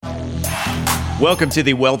Welcome to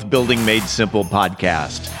the Wealth Building Made Simple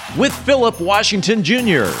podcast with Philip Washington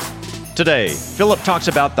Jr. Today, Philip talks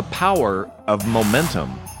about the power of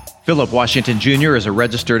momentum. Philip Washington Jr. is a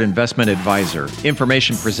registered investment advisor.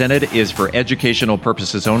 Information presented is for educational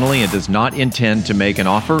purposes only and does not intend to make an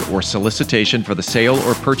offer or solicitation for the sale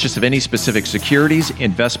or purchase of any specific securities,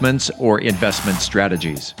 investments, or investment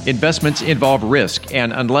strategies. Investments involve risk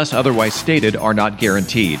and, unless otherwise stated, are not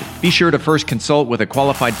guaranteed. Be sure to first consult with a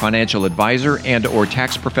qualified financial advisor and/or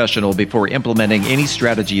tax professional before implementing any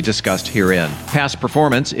strategy discussed herein. Past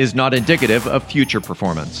performance is not indicative of future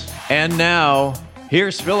performance. And now,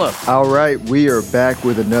 here's Philip. All right, we are back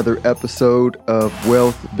with another episode of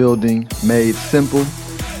Wealth Building Made Simple.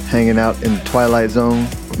 Hanging out in the Twilight Zone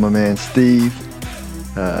with my man Steve.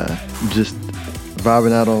 Just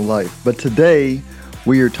vibing out on life. But today,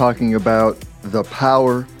 we are talking about the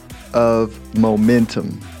power of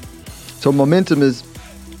momentum. So momentum is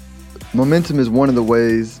one of the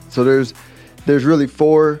ways. So there's really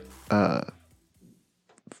four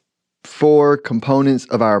components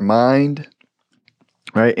of our mind.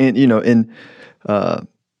 Right. And, and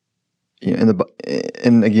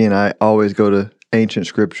again, I always go to ancient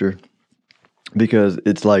scripture because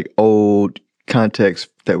it's like old context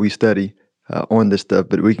that we study on this stuff,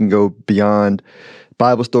 but we can go beyond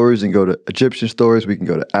Bible stories and go to Egyptian stories. We can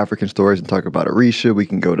go to African stories and talk about Orisha. We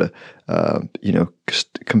can go to,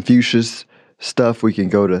 Confucius stuff. We can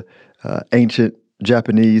go to ancient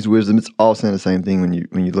Japanese wisdom. It's all saying the same thing when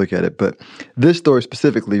you look at it. But this story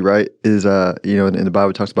specifically, right, is in the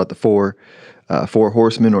Bible it talks about the four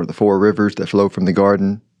horsemen or the four rivers that flow from the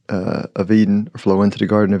Garden of Eden or flow into the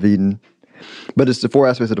Garden of Eden. But it's the four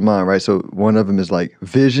aspects of the mind, right? So one of them is like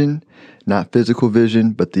vision, not physical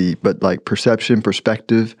vision, but like perception,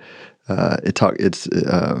 perspective. Next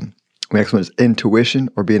one is intuition,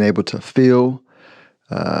 or being able to feel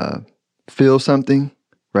something,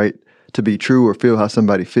 right? To be true, or feel how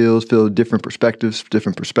somebody feels, feel different perspectives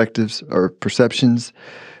or perceptions.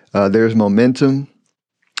 There's momentum.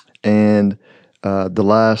 And the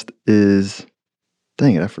last is,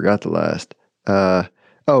 dang it, I forgot the last.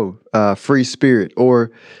 Free spirit,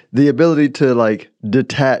 or the ability to like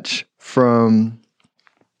detach from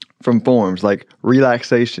forms, like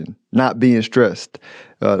relaxation, not being stressed.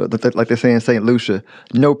 Like they say in St. Lucia,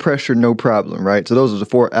 no pressure, no problem, right? So those are the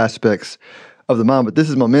four aspects of the mind. But this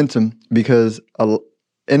is momentum because,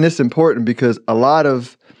 and it's important because a lot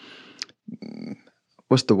of,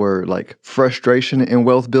 like frustration in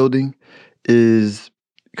wealth building is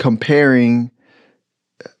comparing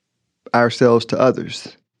ourselves to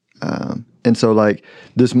others. And so like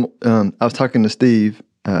this, I was talking to Steve,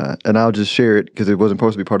 and I'll just share it because it wasn't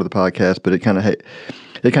supposed to be part of the podcast, but it kind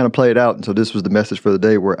of played out. And so this was the message for the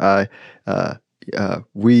day where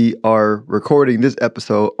we are recording this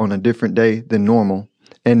episode on a different day than normal.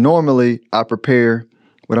 And normally I prepare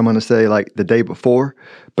what I'm going to say like the day before,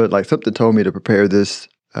 but like something told me to prepare this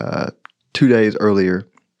 2 days earlier.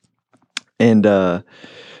 And I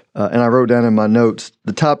wrote down in my notes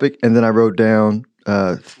the topic, and then I wrote down,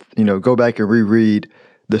 go back and reread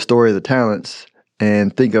the story of the talents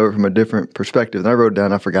and think of it from a different perspective. And I wrote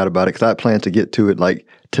down, I forgot about it because I planned to get to it like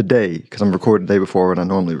today because I'm recording the day before when I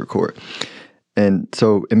normally record. And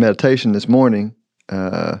so in meditation this morning,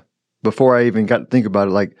 before I even got to think about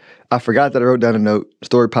it, like I forgot that I wrote down a note,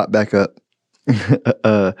 story popped back up.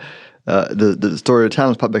 The story of the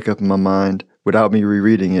talents popped back up in my mind without me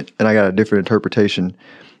rereading it, and I got a different interpretation.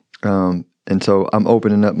 And so I'm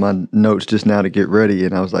opening up my notes just now to get ready,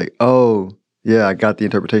 and I was like, oh, yeah, I got the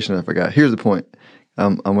interpretation I forgot. Here's the point. I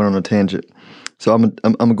went on a tangent. So I'm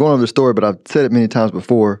going over the story, but I've said it many times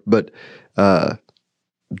before, but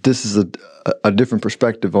this is a different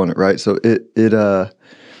perspective on it, right? So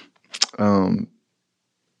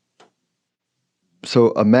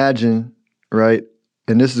so imagine, right?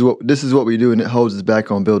 And this is what we do, and it holds us back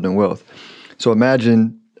on building wealth. So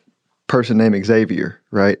imagine a person named Xavier,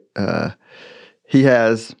 right? He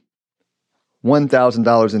has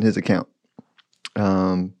 $1,000 in his account.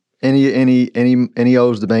 And he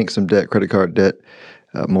owes the bank some debt, credit card debt,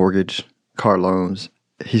 mortgage, car loans.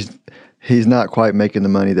 He's not quite making the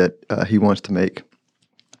money that he wants to make.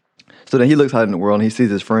 So then he looks out in the world and he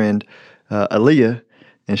sees his friend Aaliyah,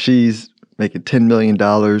 and she's making $10 million.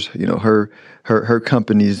 Her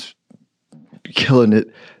company's killing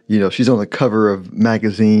it. She's on the cover of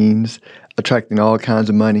magazines, attracting all kinds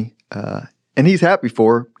of money. And he's happy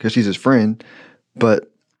for her because she's his friend,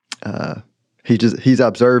 but he's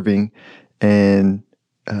observing and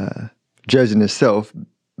judging himself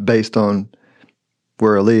based on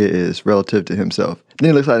where Aaliyah is relative to himself. Then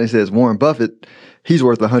he looks out and he says, Warren Buffett, he's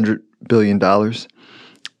worth $100 billion.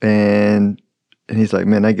 And And he's like,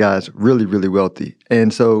 man, that guy's really, really wealthy.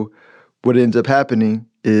 And so what ends up happening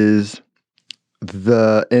is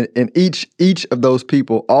and each of those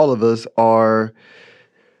people, all of us are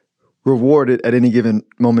rewarded at any given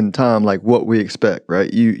moment in time, like what we expect,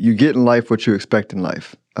 right? You get in life what you expect in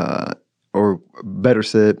life, or better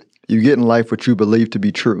said, you get in life what you believe to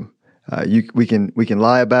be true. We can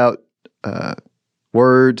lie about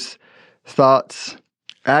words, thoughts,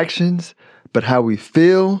 actions, but how we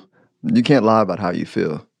feel, you can't lie about how you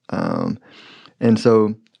feel. And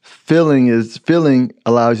so feeling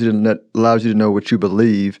allows you to know what you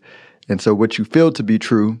believe, and so what you feel to be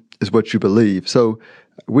true is what you believe. So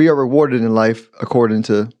we are rewarded in life according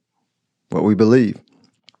to what we believe.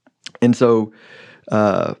 And so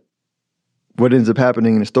what ends up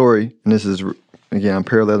happening in the story, and this is, again, I'm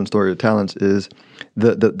paralleling the story of talents, is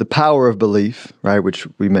the power of belief, right, which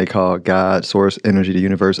we may call God, source, energy, the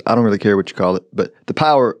universe. I don't really care what you call it, but the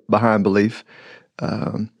power behind belief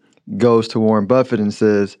goes to Warren Buffett and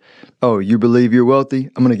says, oh, you believe you're wealthy?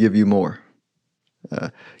 I'm going to give you more.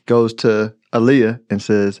 Goes to Aaliyah and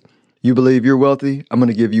says, you believe you're wealthy? I'm going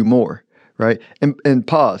to give you more, right? And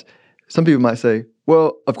pause. Some people might say,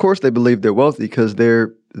 well, of course they believe they're wealthy because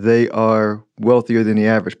they are wealthier than the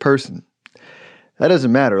average person. That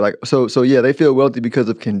doesn't matter. Like, so yeah, they feel wealthy because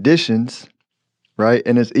of conditions, right?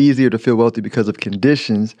 And it's easier to feel wealthy because of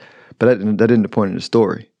conditions, but that isn't the point of the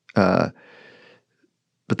story.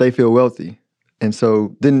 But they feel wealthy. And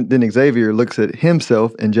so then Xavier looks at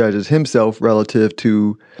himself and judges himself relative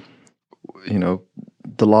to,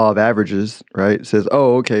 the law of averages, right? Says,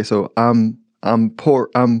 oh, okay, so I'm poor,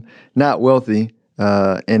 I'm not wealthy,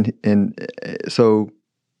 and so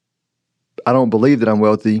I don't believe that I'm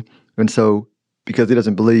wealthy, and so because he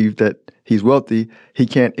doesn't believe that he's wealthy, he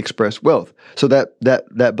can't express wealth. So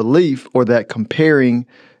that belief, or that comparing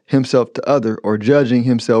himself to other, or judging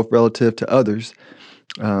himself relative to others,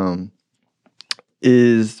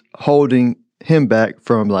 is holding him back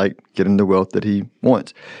from like getting the wealth that he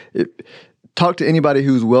wants. Talk to anybody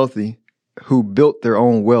who's wealthy, who built their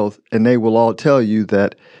own wealth, and they will all tell you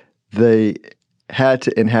that they had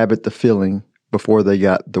to inhabit the feeling before they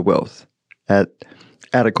got the wealth at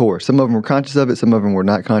a core. Some of them were conscious of it, some of them were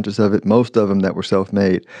not conscious of it. Most of them that were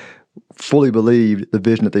self-made fully believed the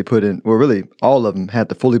vision that they put in. Well, really, all of them had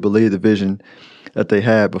to fully believe the vision that they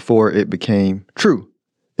had before it became true.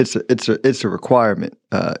 It's a requirement.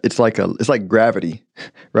 It's like gravity,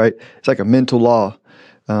 right? It's like a mental law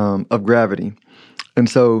of gravity. And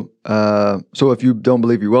so if you don't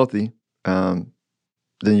believe you're wealthy, then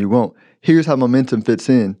you won't. Here's how momentum fits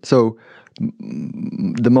in. So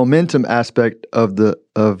the momentum aspect of the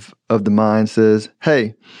mind says,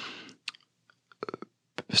 hey,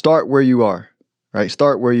 start where you are, right?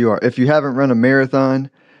 Start where you are. If you haven't run a marathon,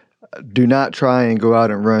 do not try and go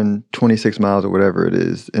out and run 26 miles or whatever it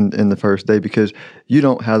is in the first day, because you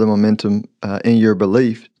don't have the momentum in your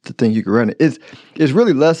belief to think you can run it. It's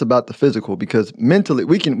really less about the physical, because mentally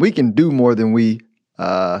we can do more than we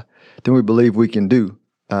believe we can do.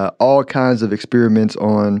 All kinds of experiments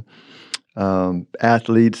on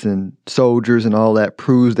athletes and soldiers and all that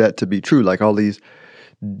proves that to be true. Like all these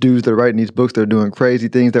dudes that are writing these books that are doing crazy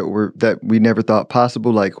things that we never thought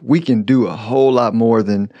possible. Like we can do a whole lot more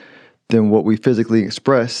than what we physically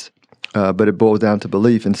express, but it boils down to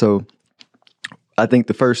belief. And so I think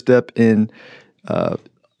the first step in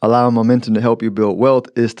allowing momentum to help you build wealth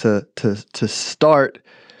is to start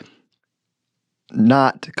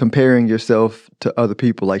not comparing yourself to other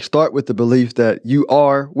people. Like start with the belief that you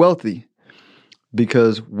are wealthy,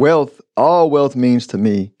 because all wealth means to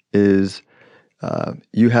me is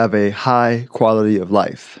you have a high quality of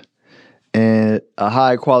life. And a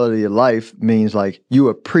high quality of life means like you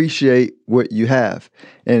appreciate what you have,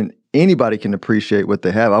 and anybody can appreciate what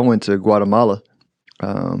they have. I went to Guatemala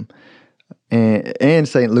and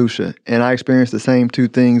St. Lucia, and I experienced the same two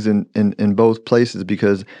things in both places,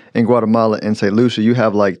 because in Guatemala and St. Lucia you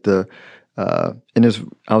have like I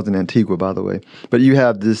was in Antigua, by the way, but you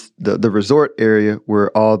have the resort area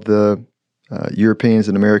where all the Europeans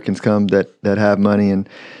and Americans come that have money and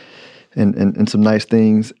some nice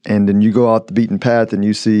things. And then you go out the beaten path and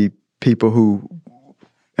you see people who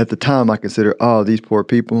at the time I consider, oh, these poor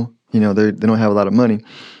people, they don't have a lot of money.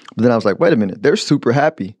 But then I was like, wait a minute, they're super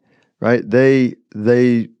happy, right? They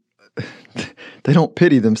don't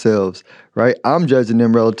pity themselves, right? I'm judging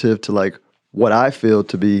them relative to like what I feel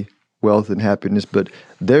to be wealth and happiness, but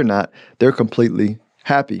they're not. They're completely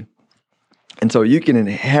happy. And so you can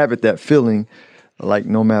inhabit that feeling like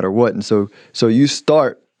no matter what. And so you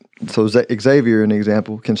start. So Xavier, an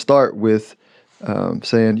example, can start with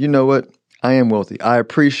saying, you know what, I am wealthy. I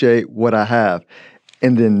appreciate what I have.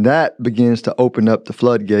 And then that begins to open up the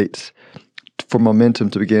floodgates for momentum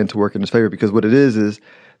to begin to work in his favor. Because what it is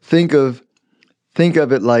think of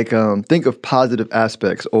it like, think of positive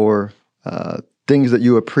aspects or things that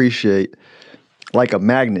you appreciate like a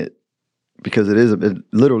magnet, because it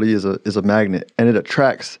literally is a magnet, and it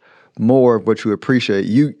attracts more of what you appreciate.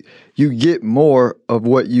 You get more of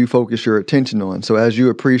what you focus your attention on. So as you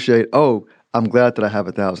appreciate, oh, I'm glad that I have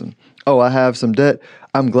 1,000. Oh, I have some debt.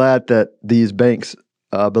 I'm glad that these banks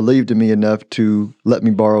believed in me enough to let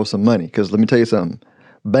me borrow some money. Because let me tell you something,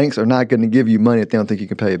 banks are not going to give you money if they don't think you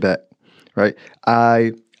can pay it back, right?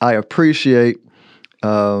 I appreciate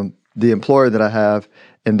the employer that I have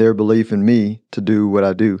and their belief in me to do what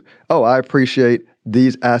I do. Oh, I appreciate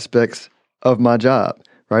these aspects of my job,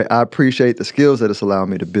 right? I appreciate the skills that it's allowed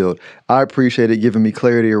me to build. I appreciate it giving me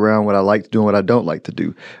clarity around what I like to do and what I don't like to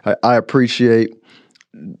do. I appreciate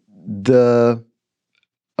the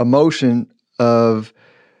emotion of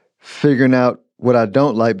figuring out what I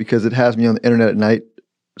don't like, because it has me on the internet at night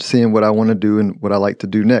seeing what I want to do and what I like to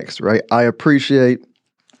do next, right? I appreciate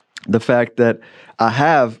the fact that I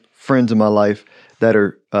have friends in my life that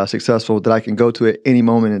are successful that I can go to at any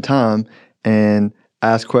moment in time and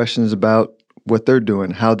ask questions about what they're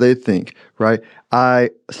doing, how they think, right?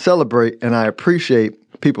 I celebrate and I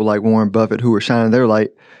appreciate people like Warren Buffett who are shining their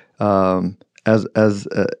light as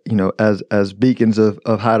beacons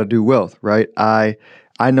of how to do wealth, right? I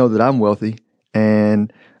know that I'm wealthy,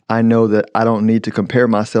 and I know that I don't need to compare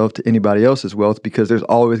myself to anybody else's wealth, because there's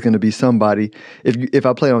always going to be somebody. If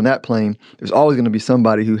I play on that plane, there's always going to be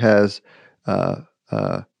somebody who has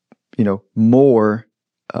more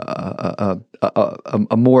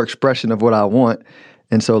a more expression of what I want,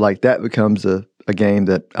 and so like that becomes a game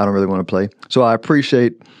that I don't really want to play. So I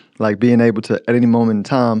appreciate like being able to at any moment in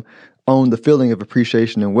time own the feeling of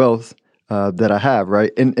appreciation and wealth that I have,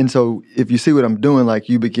 right? And so if you see what I'm doing, like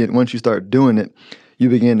once you start doing it, you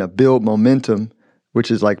begin to build momentum, which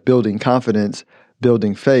is like building confidence,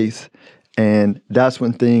 building faith, and that's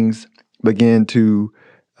when things begin to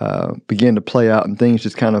play out and things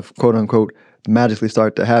just kind of quote unquote magically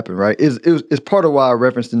start to happen, right? It's part of why I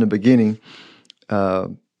referenced in the beginning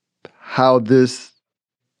how this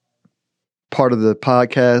part of the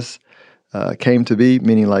podcast came to be,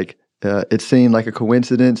 meaning like it seemed like a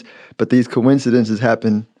coincidence, but these coincidences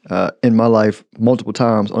happen in my life multiple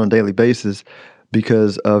times on a daily basis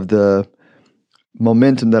because of the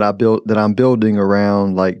momentum that I'm building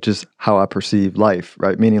around like just how I perceive life,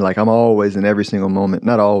 right? Meaning like I'm always in every single moment,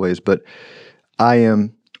 not always, but I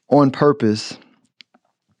am on purpose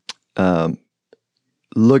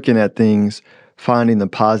looking at things, finding the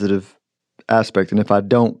positive aspect. And if I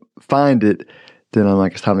don't find it, then I'm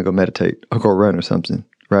like, it's time to go meditate or go run or something,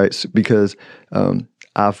 right? So, because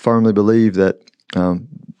I firmly believe that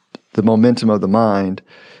the momentum of the mind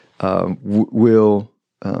will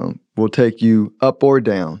take you up or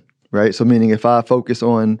down, right? So meaning if I focus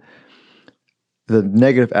on the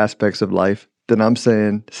negative aspects of life, then I'm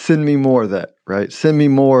saying, send me more of that, right? Send me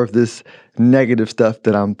more of this negative stuff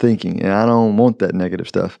that I'm thinking, and I don't want that negative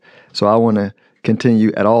stuff. So I want to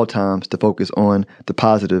continue at all times to focus on the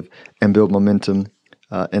positive and build momentum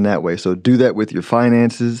in that way. So do that with your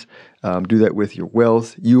finances. Do that with your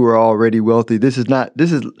wealth. You are already wealthy. This is not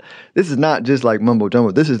just like mumbo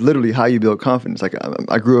jumbo. This is literally how you build confidence. Like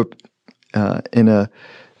I grew up in a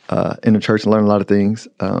church and learned a lot of things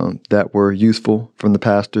that were useful from the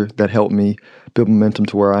pastor that helped me build momentum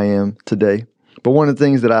to where I am today. But one of the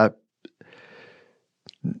things that I,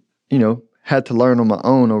 had to learn on my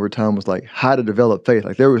own over time was like how to develop faith.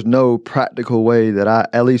 Like there was no practical way that I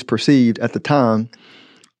at least perceived at the time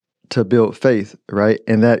to build faith, right?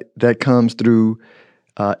 And that comes through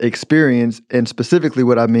experience. And specifically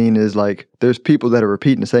what I mean is like there's people that are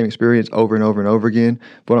repeating the same experience over and over and over again.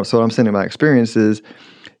 But so what I'm saying in my experience is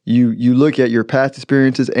you look at your past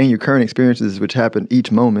experiences and your current experiences, which happen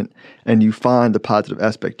each moment, and you find the positive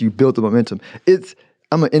aspect. You build the momentum. It's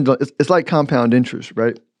like compound interest,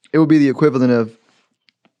 right? It would be the equivalent of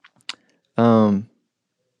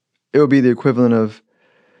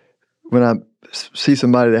when I see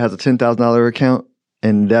somebody that has a $10,000 account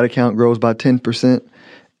and that account grows by 10%.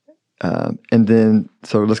 And then,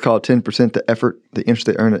 so let's call it 10% the effort, the interest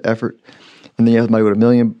they earn at effort. And then you have somebody with $1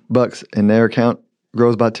 million and their account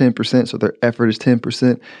grows by 10%. So their effort is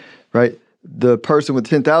 10%, right? The person with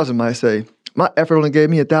 10,000 might say, my effort only gave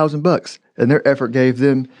me $1,000 and their effort gave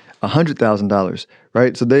them $100,000,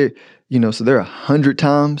 right? So they're 100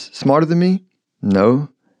 times smarter than me? No,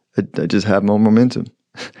 they just have more momentum.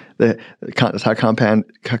 That's how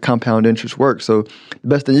compound interest works. So the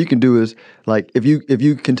best thing you can do is, like, if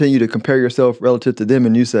you continue to compare yourself relative to them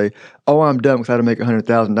and you say, oh, I'm done with how to make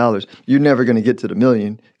 $100,000, you're never going to get to the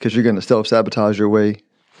million because you're going to self-sabotage your way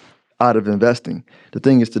out of investing. The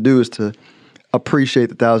thing is to appreciate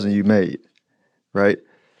the 1,000 you made, right?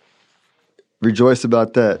 Rejoice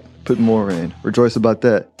about that. Put more in. Rejoice about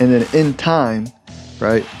that. And then in time,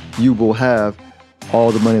 right, you will have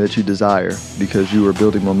all the money that you desire because you are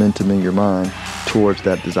building momentum in your mind towards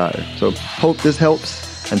that desire. So hope this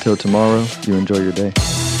helps. Until tomorrow, you enjoy your day.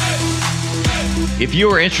 If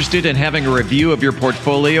you are interested in having a review of your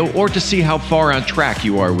portfolio or to see how far on track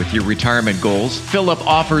you are with your retirement goals, Philip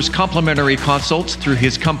offers complimentary consults through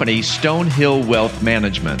his company, Stonehill Wealth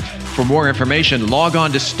Management. For more information, log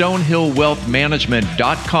on to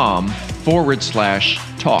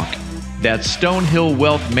stonehillwealthmanagement.com/talk. That's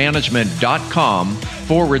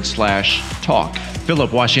stonehillwealthmanagement.com/talk.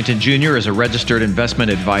 Philip Washington Jr. is a registered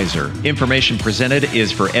investment advisor. Information presented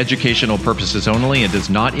is for educational purposes only and does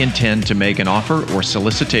not intend to make an offer or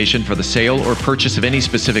solicitation for the sale or purchase of any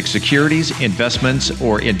specific securities, investments,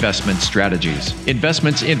 or investment strategies.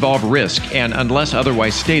 Investments involve risk and, unless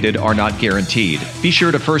otherwise stated, are not guaranteed. Be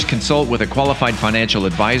sure to first consult with a qualified financial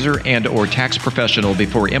advisor and/or tax professional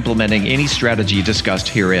before implementing any strategy discussed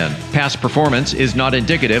herein. Past performance is not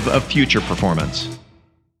indicative of future performance.